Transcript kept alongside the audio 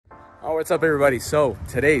Oh, what's up everybody? So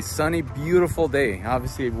today's sunny, beautiful day.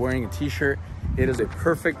 Obviously wearing a t-shirt. It is a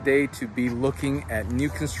perfect day to be looking at new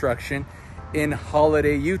construction in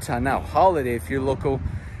Holladay, Utah. Now, Holladay, if you're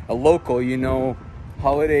a local, you know,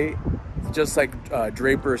 Holladay, just like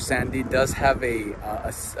Draper or Sandy, does have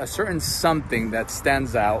a certain something that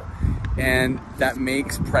stands out and that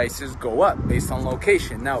makes prices go up based on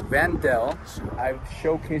location. Now, Daele, I've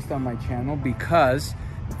showcased on my channel because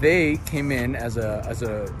they came in as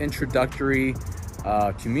a introductory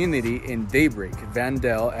community in Daybreak.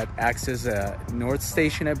 Daele at Access North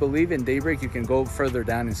Station, I believe. In Daybreak, you can go further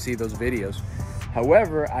down and see those videos.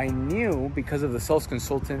 However, I knew because of the sales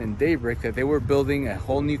consultant in Daybreak that they were building a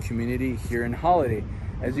whole new community here in Holladay.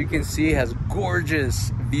 As you can see, it has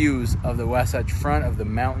gorgeous views of the Wasatch Front, of the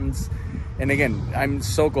mountains. And again, I'm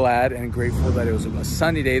so glad and grateful that it was a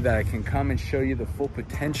sunny day that I can come and show you the full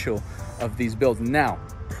potential of these builds. Now,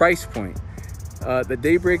 price point. The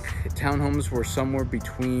Daybreak townhomes were somewhere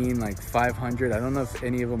between like 500. I don't know if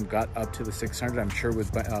any of them got up to the 600. I'm sure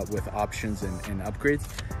with options and upgrades.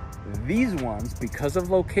 These ones, because of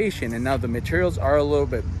location, and now the materials are a little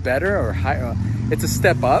bit better or higher, it's a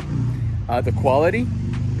step up, the quality.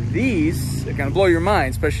 These are gonna blow your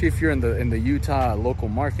mind, especially if you're in the Utah local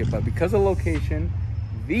market. But because of location,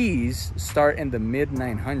 these start in the mid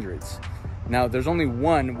 900s. Now, there's only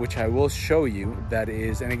one which I will show you that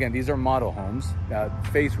is, and again, these are model homes.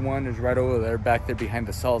 Phase one is right over there, back there behind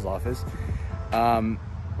the sales office.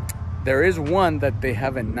 There is one that they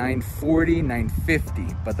have at 940,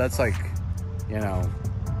 950, but that's like, you know,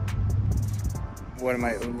 what am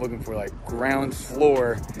I looking for? Like ground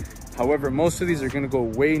floor. However, most of these are gonna go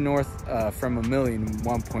way north from a million,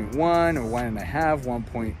 1.1 or 1.5,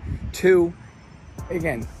 1.2.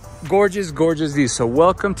 Again, gorgeous views. So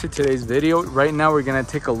welcome to today's video. Right now we're gonna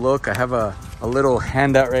take a look. I have a little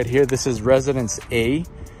handout right here. This is residence A.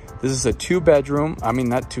 This is a a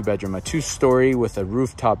two-story with a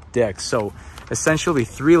rooftop deck. So essentially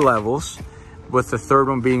 3 levels with the third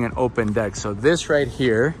one being an open deck. So this right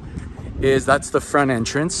here that's the front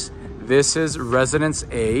entrance. This is residence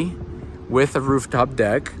A with a rooftop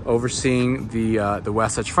deck overseeing the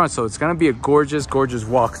Wasatch Front. So it's gonna be a gorgeous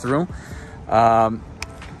walkthrough.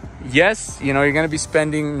 Yes, you know, you're gonna be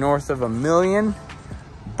spending north of $1 million,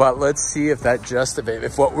 but let's see if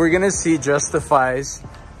if what we're gonna see justifies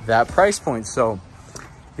that price point. So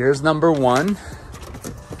here's number 1.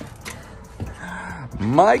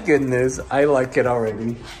 My goodness, I like it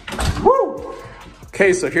already. Woo!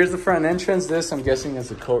 Okay, so here's the front entrance. This, I'm guessing,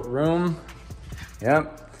 is a courtroom.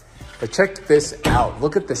 Yep. But check this out.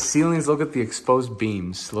 Look at the ceilings. Look at the exposed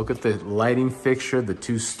beams. Look at the lighting fixture, the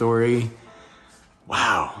 2-story.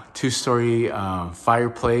 Wow, 2-story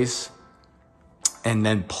fireplace. And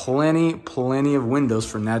then plenty of windows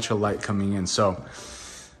for natural light coming in. So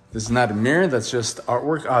this is not a mirror, that's just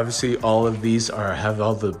artwork. Obviously, all of these have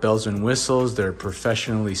all the bells and whistles. They're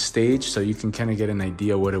professionally staged, so you can kind of get an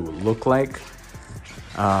idea what it would look like.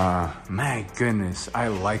 My goodness, I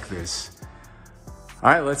like this. All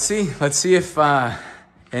right, let's see if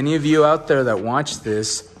any of you out there that watch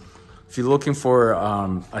this, if you're looking for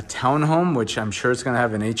a townhome, which I'm sure it's gonna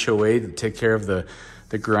have an HOA to take care of the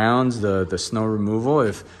grounds, the snow removal,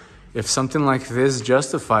 if something like this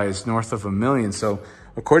justifies north of $1 million. So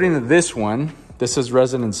according to this one, this is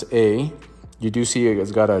residence A. You do see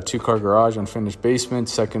it's got a 2-car garage, unfinished basement,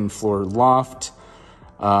 2nd floor loft,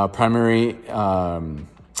 primary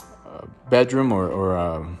bedroom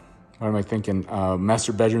or what am I thinking?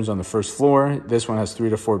 Master bedrooms on the 1st floor. This one has 3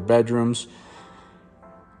 to 4 bedrooms.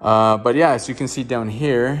 But yeah, as you can see down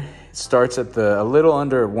here, it starts at a little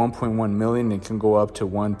under 1.1 million. It can go up to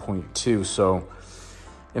 1.2. So,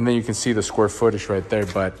 and then you can see the square footage right there.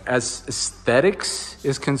 But as aesthetics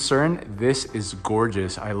is concerned, this is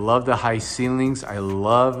gorgeous. I love the high ceilings. I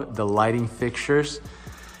love the lighting fixtures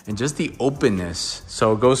and just the openness.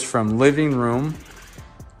 So it goes from living room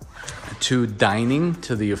to dining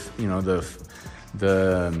to the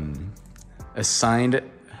assigned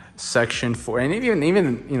section for, and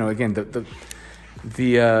even you know, again,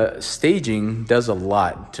 the staging does a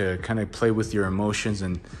lot to kind of play with your emotions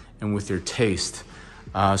and with your taste.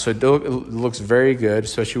 So it looks very good,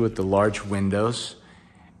 especially with the large windows.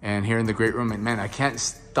 And here in the great room, and man, I can't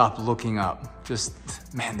stop looking up. Just,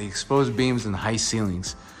 man, the exposed beams and the high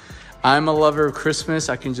ceilings. I'm a lover of Christmas.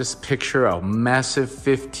 I can just picture a massive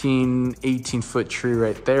 15, 18-foot tree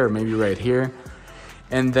right there, maybe right here.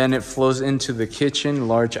 And then it flows into the kitchen,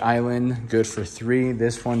 large island, good for 3.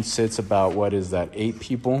 This one sits about, 8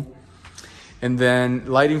 people. And then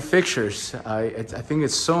lighting fixtures. I think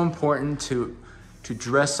it's so important to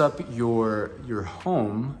dress up your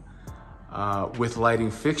home with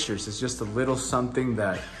lighting fixtures. It's just a little something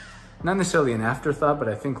that, not necessarily an afterthought, but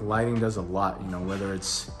I think lighting does a lot, you know, whether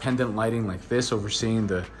it's pendant lighting like this overseeing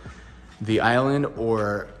the island,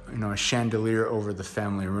 or, you know, a chandelier over the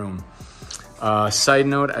family room. Side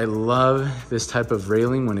note, I love this type of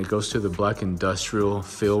railing when it goes to the black industrial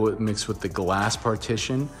feel mixed with the glass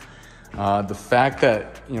partition. The fact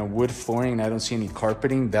that, you know, wood flooring and I don't see any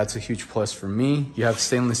carpeting, that's a huge plus for me. You have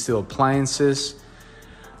stainless steel appliances.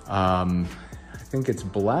 I think it's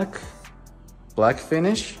black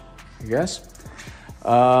finish, I guess.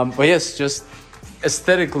 But yes, just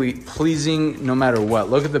aesthetically pleasing no matter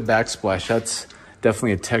what. Look at the backsplash. That's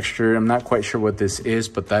definitely a texture. I'm not quite sure what this is,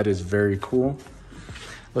 but that is very cool.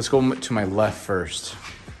 Let's go to my left first.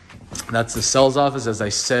 That's the sales office. As I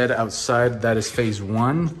said, outside, that is phase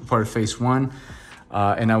one, part of phase one.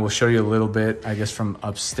 And I will show you a little bit, I guess, from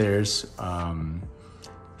upstairs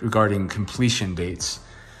regarding completion dates.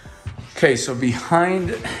 Okay, so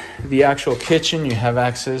behind the actual kitchen, you have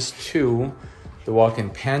access to the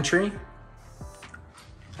walk-in pantry.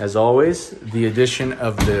 As always, the addition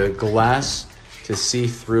of the glass to see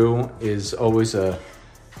through is always I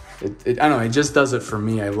don't know, it just does it for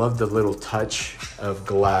me. I love the little touch of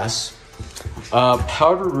glass.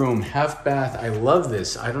 Powder room, half bath. I love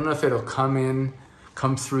this. I don't know if it'll come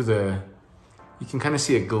through you can kind of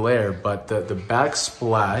see a glare, but the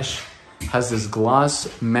backsplash has this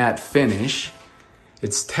gloss matte finish.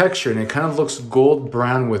 It's textured and it kind of looks gold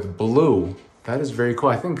brown with blue. That is very cool.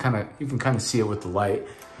 I think you can kind of see it with the light.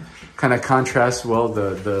 Kind of contrasts well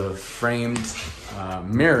the framed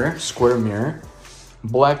mirror, square mirror.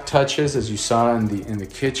 Black touches, as you saw in the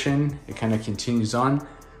kitchen. It kind of continues on.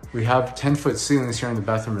 We have 10-foot ceilings here in the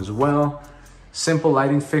bathroom as well. Simple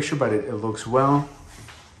lighting fixture, but it looks well.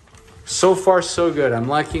 So far, so good. I'm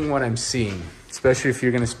liking what I'm seeing, especially if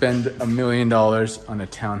you're gonna spend $1 million on a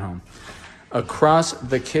townhome. Across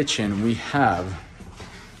the kitchen, we have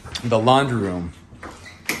the laundry room.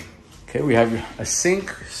 Okay, we have a sink,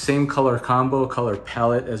 same color combo, color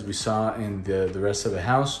palette as we saw in the rest of the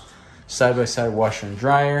house. Side-by-side washer and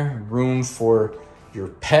dryer, room for your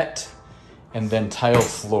pet, and then tile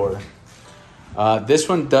floor. This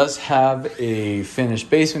one does have a finished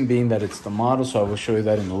basement, being that it's the model, so I will show you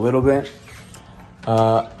that in a little bit.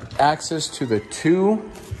 Access to the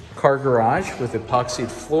 2-car garage with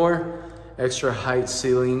epoxied floor, extra height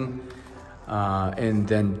ceiling, and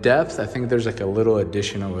then depth. I think there's like a little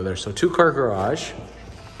addition over there. So 2-car garage,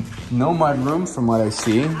 no mud room from what I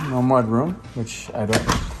see, no mud room, which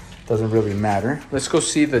doesn't really matter. Let's go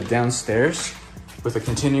see the downstairs with a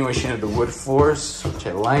continuation of the wood floors, which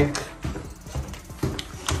I like.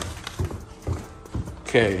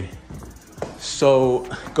 Okay, so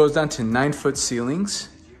it goes down to 9-foot ceilings,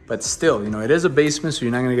 but still, you know, it is a basement, so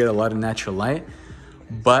you're not gonna get a lot of natural light.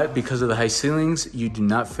 But because of the high ceilings, you do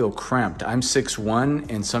not feel cramped. I'm 6'1",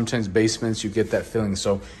 and sometimes basements, you get that feeling.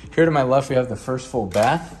 So here to my left, we have the first full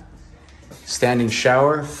bath. Standing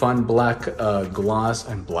shower, fun black gloss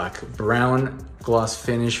and brown gloss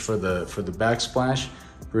finish for the backsplash.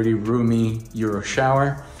 Pretty roomy Euro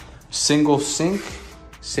shower. Single sink,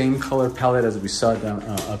 same color palette as we saw down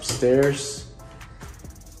upstairs.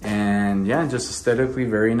 And yeah, just aesthetically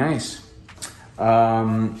very nice.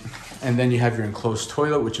 And then you have your enclosed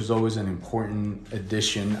toilet, which is always an important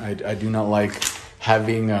addition. I do not like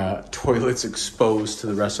having toilets exposed to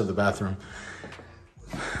the rest of the bathroom.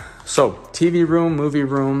 So TV room, movie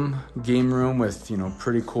room, game room with, you know,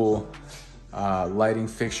 pretty cool lighting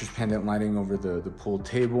fixtures, pendant lighting over the pool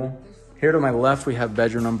table. Here to my left, we have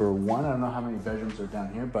bedroom number 1. I don't know how many bedrooms are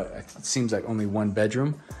down here, but it seems like only 1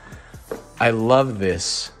 bedroom. I love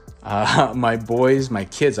this. My boys, my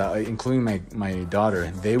kids, including my daughter,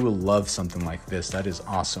 they will love something like this. That is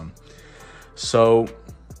awesome. So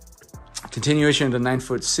continuation of the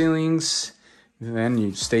 9-foot ceilings. Then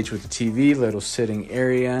you stage with the TV, little sitting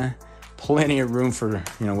area, plenty of room for,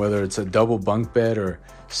 you know, whether it's a double bunk bed or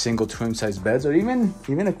single twin size beds, or even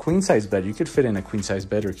a queen size bed. You could fit in a queen size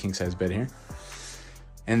bed or a king size bed here.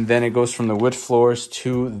 And then it goes from the wood floors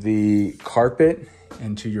to the carpet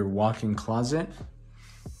and to your walk-in closet.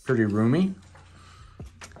 Pretty roomy.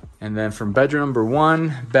 And then from bedroom number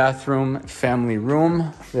 1, bathroom, family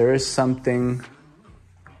room, there is something.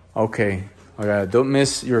 Okay, don't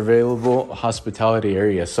miss your available hospitality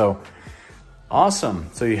area. So awesome.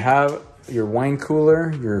 So you have your wine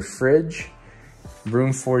cooler, your fridge,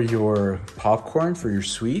 room for your popcorn, for your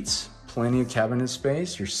sweets, plenty of cabinet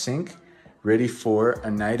space, your sink, ready for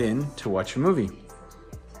a night in to watch a movie.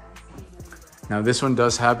 Now this one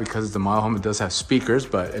does have, because it's the model home, it does have speakers,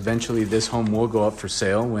 but eventually this home will go up for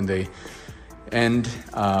sale when they And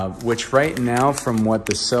which right now, from what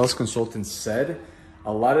the sales consultant said,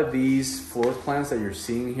 a lot of these floor plans that you're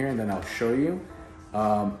seeing here, and then I'll show you,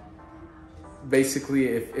 basically,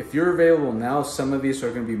 if you're available now, some of these are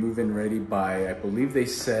going to be move-in ready by, I believe they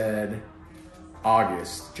said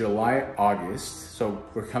August, July, August. So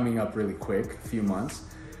we're coming up really quick, a few months.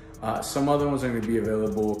 Some other ones are going to be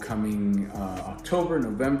available coming October,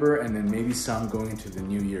 November, and then maybe some going into the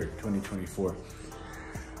new year, 2024.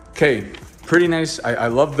 Okay, pretty nice. I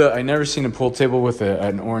love I never seen a pool table with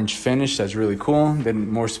an orange finish. That's really cool.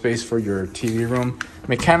 Then more space for your TV room.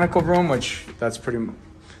 Mechanical room, which that's pretty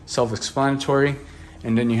self-explanatory.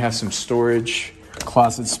 And then you have some storage,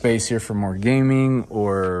 closet space here for more gaming,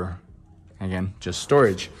 or again, just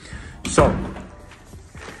storage. So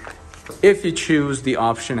if you choose the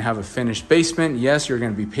option to have a finished basement, yes, you're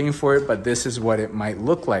going to be paying for it, but this is what it might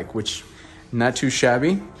look like, which not too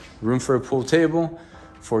shabby. Room for a pool table,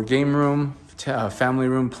 for game room, family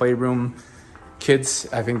room, playroom. Kids,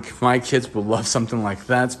 I think my kids will love something like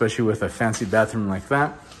that, especially with a fancy bathroom like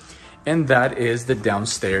that. And that is the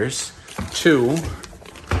downstairs to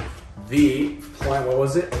the plan. What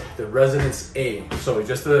was it? The Residence A. So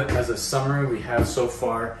just as a summary, we have so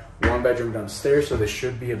far 1 bedroom downstairs. So there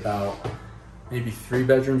should be about maybe 3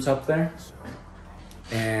 bedrooms up there.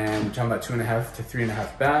 And we're talking about 2.5 to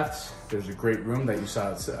 3.5 baths. There's a great room that you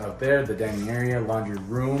saw out there, the dining area, laundry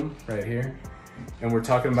room right here. And we're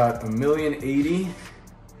talking about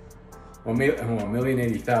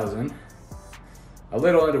 $1,080,000, a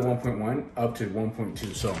little under 1.1 up to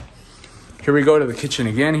 1.2. So here we go to the kitchen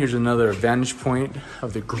again. Here's another vantage point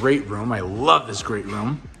of the great room. I love this great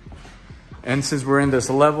room. And since we're in this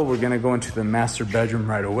level, we're gonna go into the master bedroom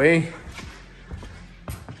right away.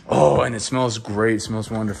 Oh, and it smells great, it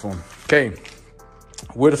smells wonderful. Okay,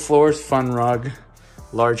 wood floors, fun rug,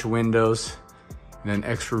 large windows, and then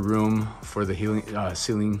extra room for the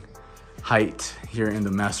ceiling height here in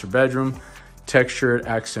the master bedroom. Textured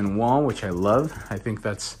accent wall, which I love. I think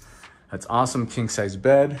that's awesome. King size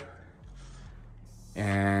bed.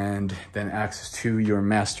 And then access to your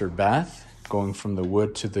master bath, going from the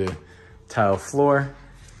wood to the tile floor.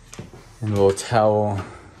 And a little towel,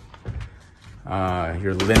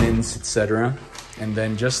 your linens, etc. And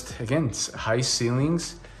then just, again, high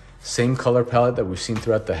ceilings. Same color palette that we've seen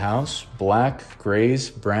throughout the house. Black,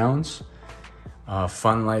 grays, browns.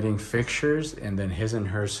 Fun lighting fixtures. And then his and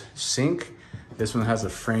hers sink. This one has a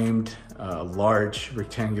framed, large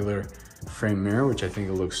rectangular frame mirror, which I think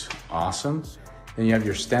it looks awesome. Then you have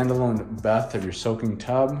your standalone bathtub, your soaking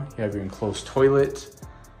tub. You have your enclosed toilet.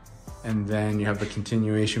 And then you have the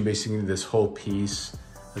continuation, basically this whole piece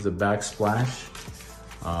as a backsplash.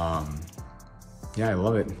 Yeah, I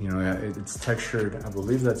love it. You know, it's textured. I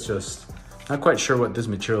believe that's just, not quite sure what this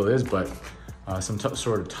material is, but some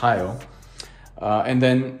sort of tile. And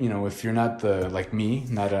then, you know, if you're not like me,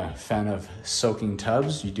 not a fan of soaking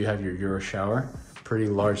tubs, you do have your Euro shower, pretty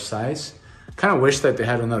large size. Kind of wish that they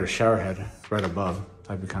had another shower head right above.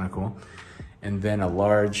 That'd be kind of cool. And then a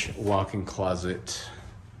large walk-in closet,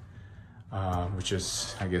 which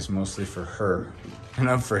is, I guess, mostly for her and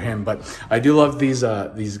not for him. But I do love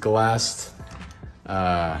these glass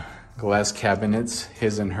cabinets,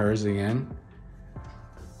 his and hers again.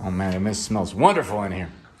 Oh man, it smells wonderful in here.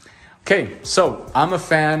 Okay, so I'm a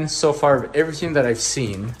fan so far of everything that I've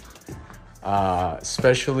seen,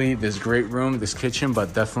 especially this great room, this kitchen,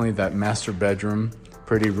 but definitely that master bedroom,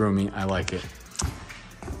 pretty roomy. I like it.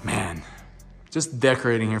 Man, just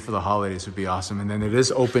decorating here for the holidays would be awesome. And then it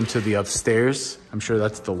is open to the upstairs. I'm sure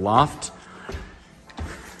that's the loft.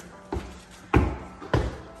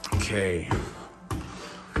 Okay,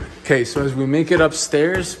 so as we make it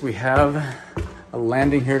upstairs, we have a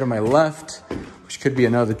landing here to my left, which could be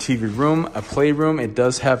another TV room, a playroom. It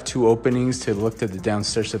does have 2 openings to look to the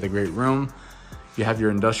downstairs to the great room. You have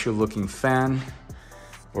your industrial looking fan,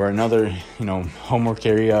 or another, you know, homework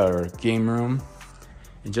area or game room.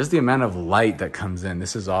 And just the amount of light that comes in,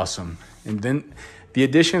 this is awesome. And then the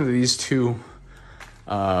addition of these 2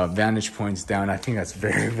 vantage points down, I think that's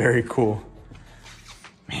very, very cool.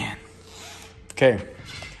 Man. Okay.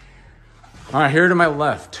 All right, here to my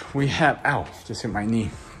left, we have, ow, just hit my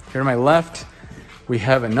knee. Here to my left, we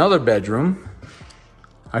have another bedroom.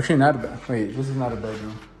 Actually, not a bed. Wait, this is not a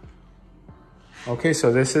bedroom. Okay,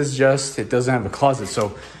 so this is just, it doesn't have a closet.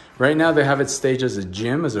 So right now they have it staged as a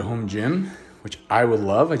gym, as a home gym, which I would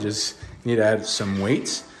love. I just need to add some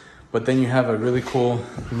weights. But then you have a really cool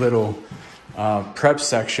little prep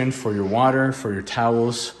section for your water, for your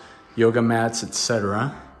towels, yoga mats,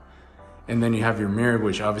 etc. And then you have your mirror,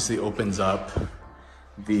 which obviously opens up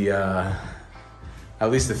the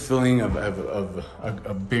at least the feeling of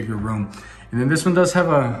a bigger room. And then this one does have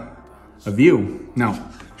a view. Now,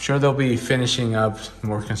 sure, they'll be finishing up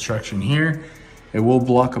more construction here. It will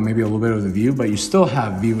block maybe a little bit of the view, but you still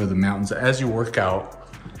have view of the mountains as you work out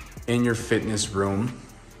in your fitness room.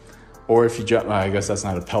 Or if you jump, I guess that's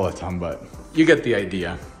not a Peloton, but you get the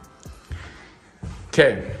idea.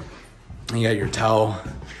 Okay, you got your towel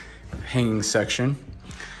hanging section.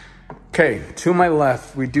 Okay, to my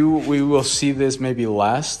left, we will see this maybe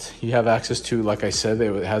last. You have access to, like I said,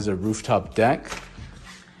 it has a rooftop deck.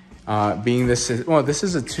 This is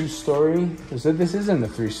a 2-story. This isn't a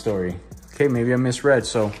 3-story. Okay, maybe I misread.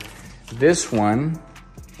 So this one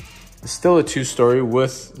is still a 2-story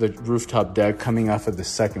with the rooftop deck coming off of the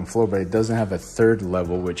 2nd floor, but it doesn't have a 3rd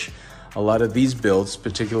level, which a lot of these builds,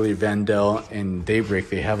 particularly Daele and Daybreak,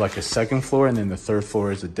 they have like a 2nd floor and then the 3rd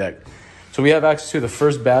floor is a deck. So we have access to the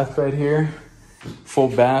first bath right here, full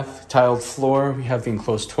bath, tiled floor. We have the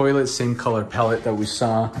enclosed toilet, same color palette that we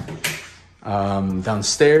saw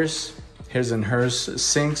downstairs. His and hers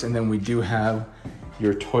sinks, and then we do have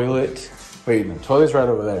your toilet. Wait, the toilet's right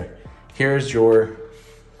over there. Here's your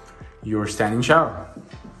standing shower.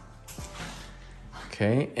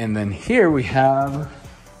 Okay, and then here we have,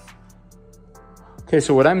 okay,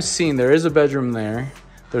 so what I'm seeing, there is a bedroom there.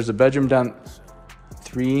 There's a bedroom down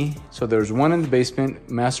 3. So there's one in the basement,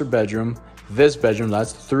 master bedroom. This bedroom,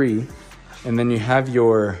 that's 3. And then you have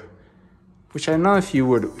your, which I don't know if you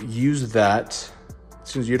would use that,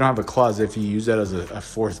 since you don't have a closet, if you use that as a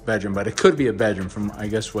 4th bedroom, but it could be a bedroom from, I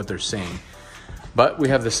guess, what they're saying. But we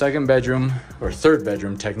have the 2nd bedroom, or 3rd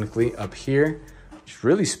bedroom technically, up here. It's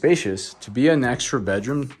really spacious. To be an extra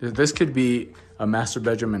bedroom, this could be a master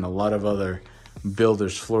bedroom in a lot of other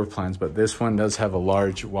builders' floor plans, but this one does have a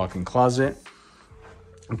large walk-in closet.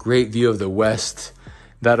 Great view of the west.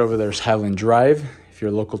 That over there is Highland Drive, if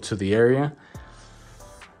you're local to the area.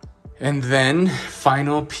 And then,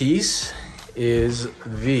 final piece is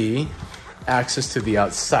the access to the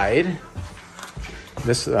outside.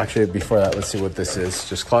 This actually, before that, let's see what this is.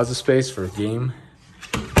 Just closet space for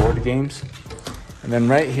board games. And then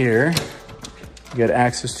right here, you get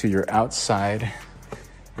access to your outside,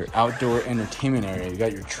 your outdoor entertainment area. You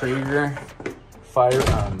got your Traeger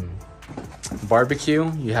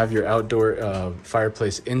barbecue. You have your outdoor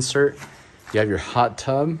fireplace insert. You have your hot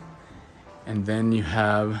tub. And then you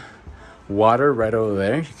have water right over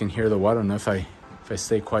there. You can hear the water. I don't know if I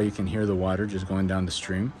stay quiet, you can hear the water just going down the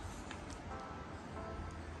stream.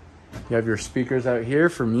 You have your speakers out here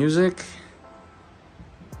for music.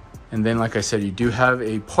 And then, like I said, you do have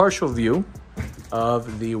a partial view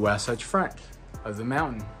of the Wasatch Front of the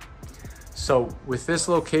mountain. So with this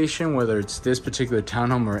location, whether it's this particular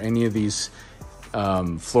townhome or any of these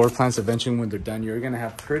floor plans, eventually when they're done, you're gonna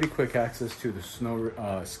have pretty quick access to the snow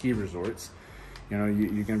ski resorts. You know,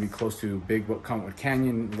 you're gonna be close to Big Cottonwood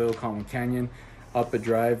Canyon, Little Cottonwood Canyon, up a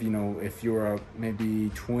drive, you know, if you're maybe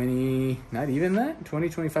 20, not even that, 20,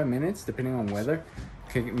 25 minutes, depending on weather,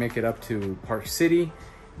 can make it up to Park City,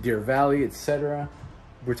 Deer Valley, etc.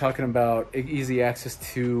 We're talking about easy access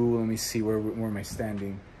to, let me see, where am I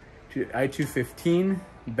standing? To I-215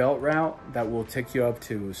 belt route that will take you up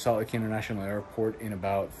to Salt Lake International Airport in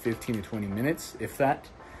about 15 to 20 minutes, if that.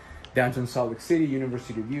 Downtown Salt Lake City,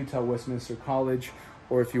 University of Utah, Westminster College,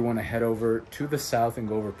 or if you want to head over to the south and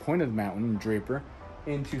go over Point of the Mountain, Draper,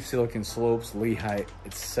 into Silicon Slopes, Lehigh,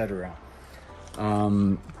 etc.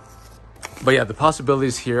 But yeah, the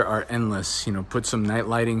possibilities here are endless. You know, put some night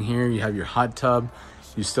lighting here. You have your hot tub.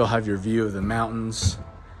 You still have your view of the mountains.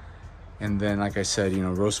 And then, like I said, you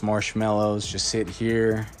know, roast marshmallows, just sit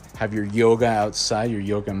here, have your yoga outside, your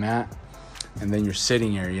yoga mat, and then your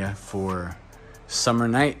sitting area for summer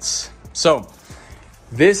nights. So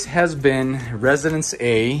this has been Residence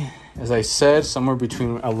A, as I said, somewhere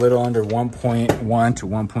between a little under 1.1 to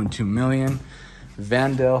 1.2 million.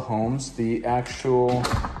 Daele Homes, the actual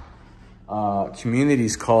community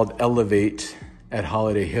is called Elevate at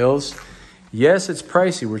Holladay Hills. Yes, it's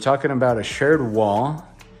pricey. We're talking about a shared wall,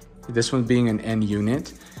 this one being an end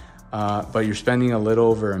unit, but you're spending a little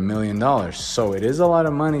over $1 million. So it is a lot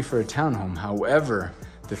of money for a townhome. However,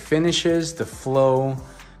 the finishes, the flow,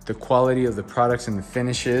 the quality of the products and the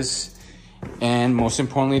finishes, and most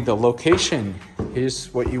importantly, the location.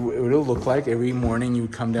 Here's what it will look like. Every morning you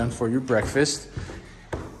would come down for your breakfast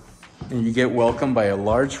and you get welcomed by a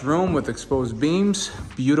large room with exposed beams,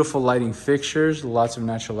 beautiful lighting fixtures, lots of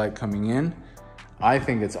natural light coming in. I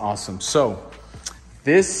think it's awesome. So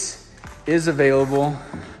this is available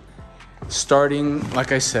starting,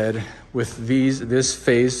 like I said, with this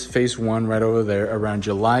phase one right over there around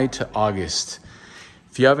July to August.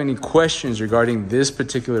 If you have any questions regarding this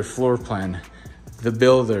particular floor plan, the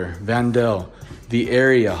builder, Vandel, the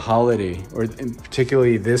area, Holladay, or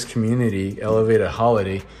particularly this community, Elevated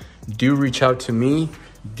Holladay, do reach out to me.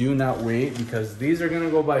 Do not wait, because these are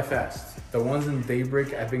gonna go by fast. The ones in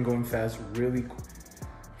Daybreak, I've been going fast really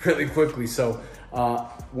quickly. So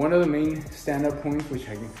one of the main stand-up points, which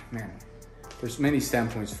man, there's many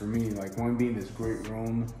standpoints for me, like one being this great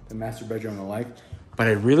room, the master bedroom I like, but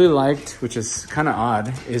I really liked, which is kind of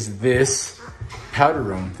odd, is this powder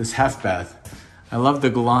room, this half bath. I love the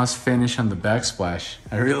gloss finish on the backsplash.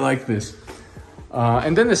 I really like this.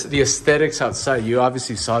 And then the aesthetics outside, you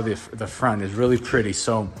obviously saw the front is really pretty.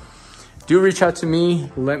 So do reach out to me.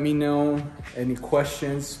 Let me know any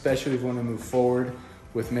questions, especially if you want to move forward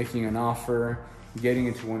with making an offer, getting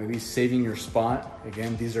into one of these, saving your spot.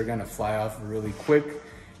 Again, these are gonna fly off really quick.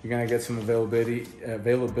 You're gonna get some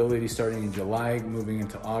availability starting in July, moving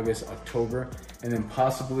into August, October, and then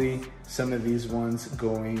possibly some of these ones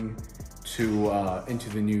going to into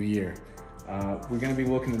the new year. We're gonna be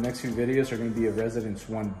looking, the next few videos are gonna be a Residence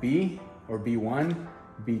 1B or B1,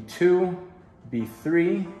 B2,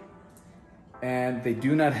 B3, and they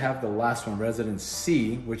do not have the last one, Residence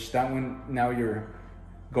C, which that one, now you're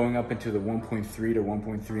going up into the 1.3 to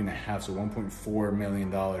 1.3 and a half, so $1.4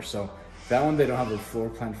 million. So that one, they don't have a floor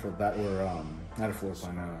plan for that, or not a floor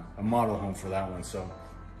plan, a model home for that one. So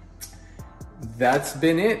that's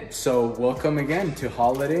been it. So welcome again to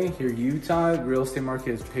Holladay here, Utah. Real estate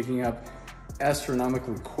market is picking up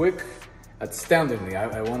astronomically quick, astoundingly.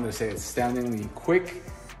 I wanted to say astoundingly quick.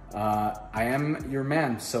 I am your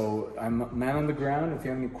man, so I'm a man on the ground. If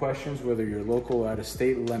you have any questions, whether you're local or out of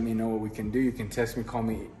state, let me know what we can do. You can text me, call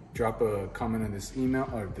me, drop a comment on this email,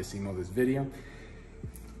 this video.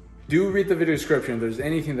 Do read the video description. If there's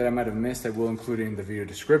anything that I might have missed, I will include it in the video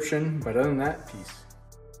description. But other than that, peace.